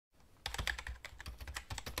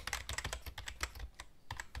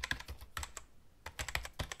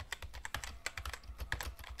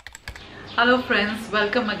Hello friends,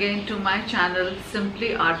 welcome again to my channel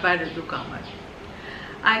Simply Art by Ritu Kamath.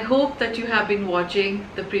 I hope that you have been watching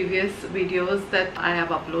the previous videos that I have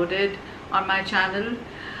uploaded on my channel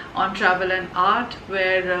on travel and art,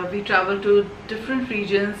 where we travel to different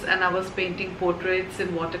regions and I was painting portraits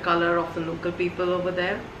in watercolor of the local people over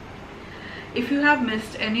there. If you have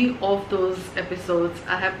missed any of those episodes,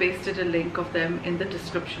 I have pasted a link of them in the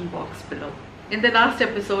description box below. In the last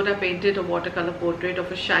episode, I painted a watercolor portrait of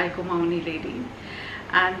a shy Kumaoni lady,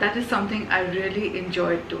 and that is something I really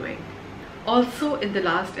enjoyed doing. Also in the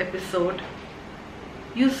last episode,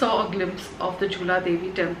 you saw a glimpse of the Jhula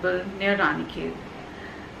Devi temple near Ranikhet.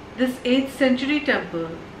 This 8th century temple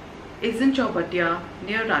is in Chaubatia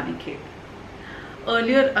near Ranikhet.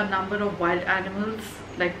 Earlier, a number of wild animals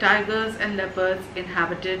like tigers and leopards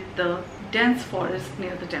inhabited the dense forest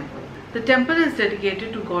near the temple. The temple is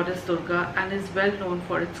dedicated to goddess Durga and is well known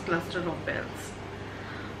for its cluster of bells.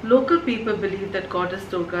 Local people believe that goddess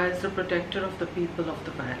Durga is the protector of the people of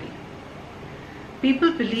the valley.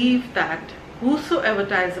 People believe that whosoever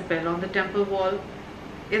ties a bell on the temple wall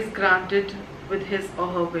is granted with his or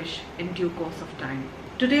her wish in due course of time.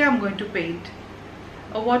 Today I am going to paint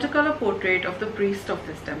a watercolor portrait of the priest of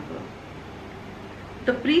this temple.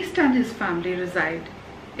 The priest and his family reside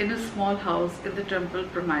in a small house in the temple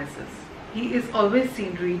premises. He is always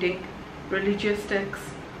seen reading religious texts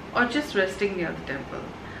or just resting near the temple.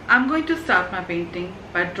 I am going to start my painting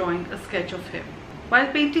by drawing a sketch of him.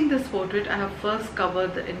 While painting this portrait, I have first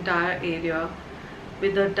covered the entire area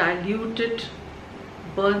with a diluted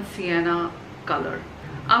burnt sienna color.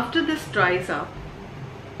 After this dries up,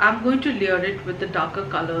 I am going to layer it with the darker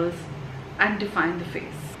colors and define the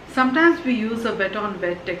face. Sometimes we use a wet on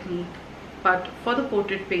wet technique, but for the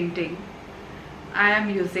portrait painting, I am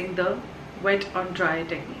using the wet on dry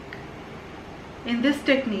technique. In this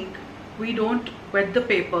technique, we don't wet the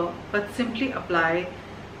paper but simply apply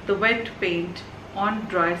the wet paint on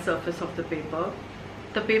dry surface of the paper.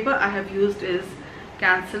 The paper I have used is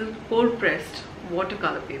cancelled cold pressed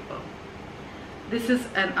watercolor paper. This is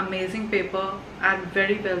an amazing paper and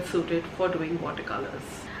very well suited for doing watercolors.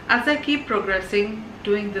 As I keep progressing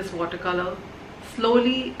doing this watercolor,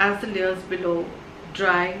 slowly as the layers below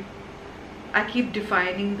dry, I keep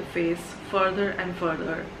defining the face further and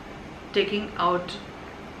further, taking out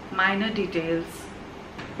minor details.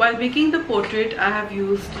 While making the portrait, I have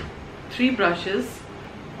used 3 brushes,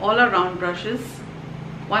 all around brushes.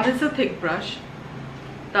 One is a thick brush,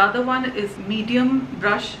 the other one is medium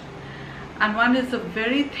brush, and one is a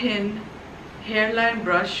very thin hairline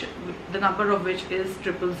brush, the number of which is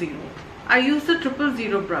 000. I use the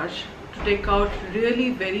 000 brush to take out really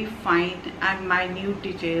very fine and minute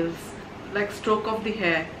details like stroke of the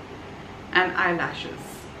hair and eyelashes.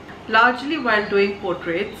 Largely while doing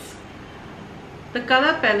portraits, the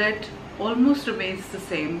color palette almost remains the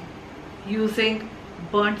same, using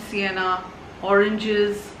burnt sienna,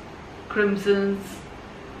 oranges, crimsons,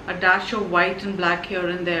 a dash of white and black here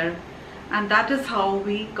and there, and that is how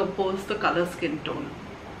we compose the color skin tone.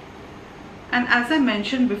 And as I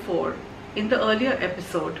mentioned before in the earlier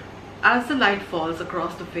episode, as the light falls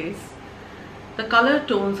across the face, the color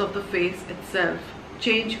tones of the face itself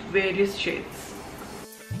change various shades.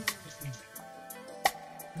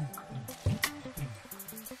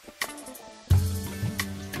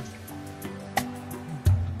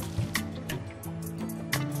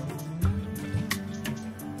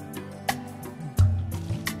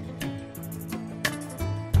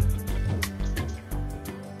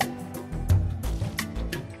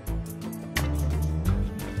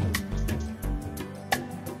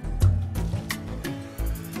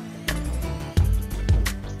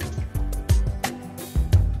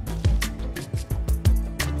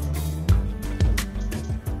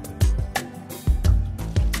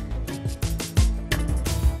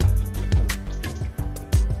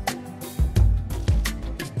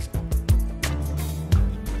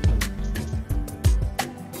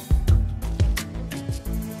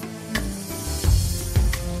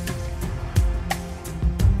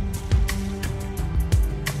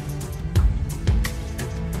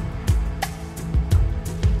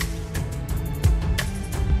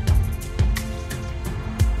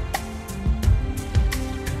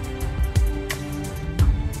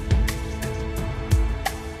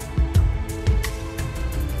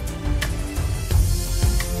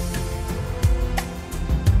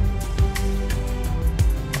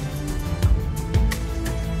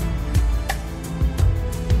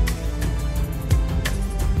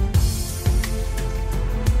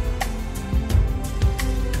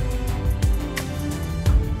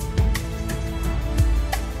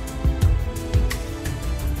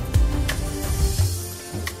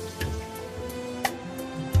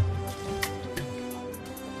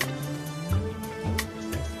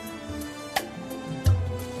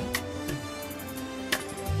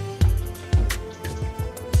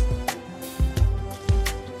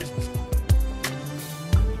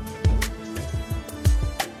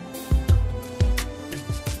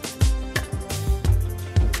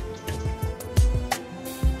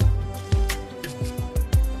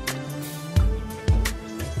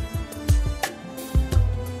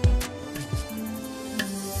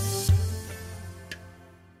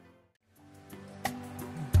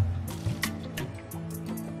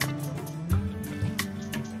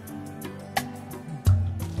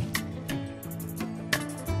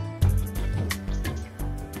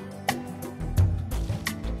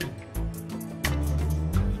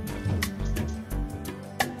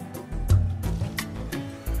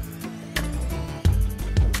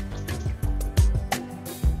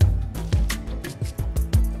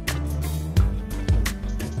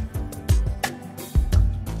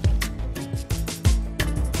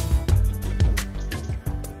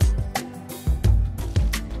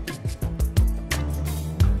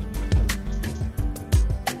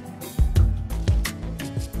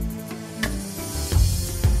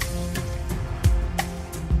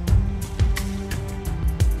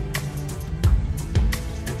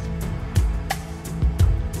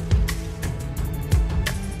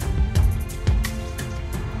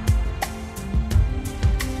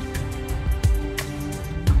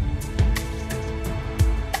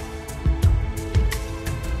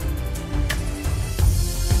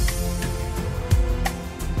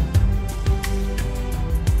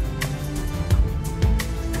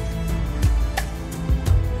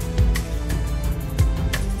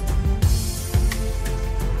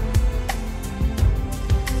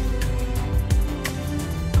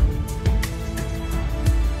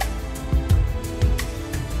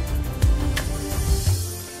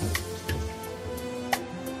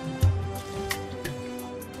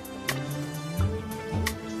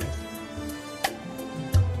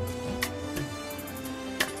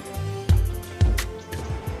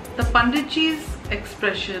 Panditji's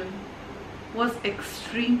expression was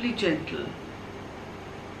extremely gentle.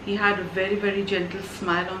 He had a very, very gentle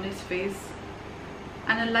smile on his face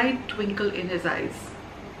and a light twinkle in his eyes.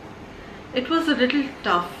 It was a little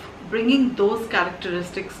tough bringing those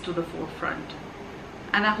characteristics to the forefront,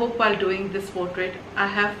 and I hope while doing this portrait I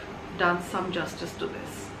have done some justice to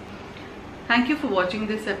this. Thank you for watching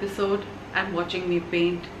this episode and watching me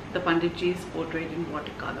paint the Panditji's portrait in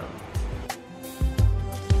watercolor.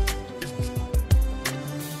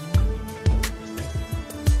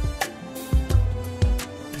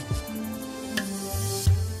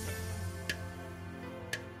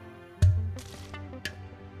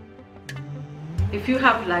 If you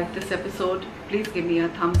have liked this episode, please give me a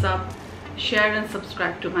thumbs up, share and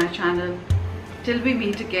subscribe to my channel. Till we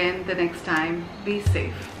meet again the next time, be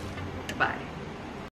safe. Bye.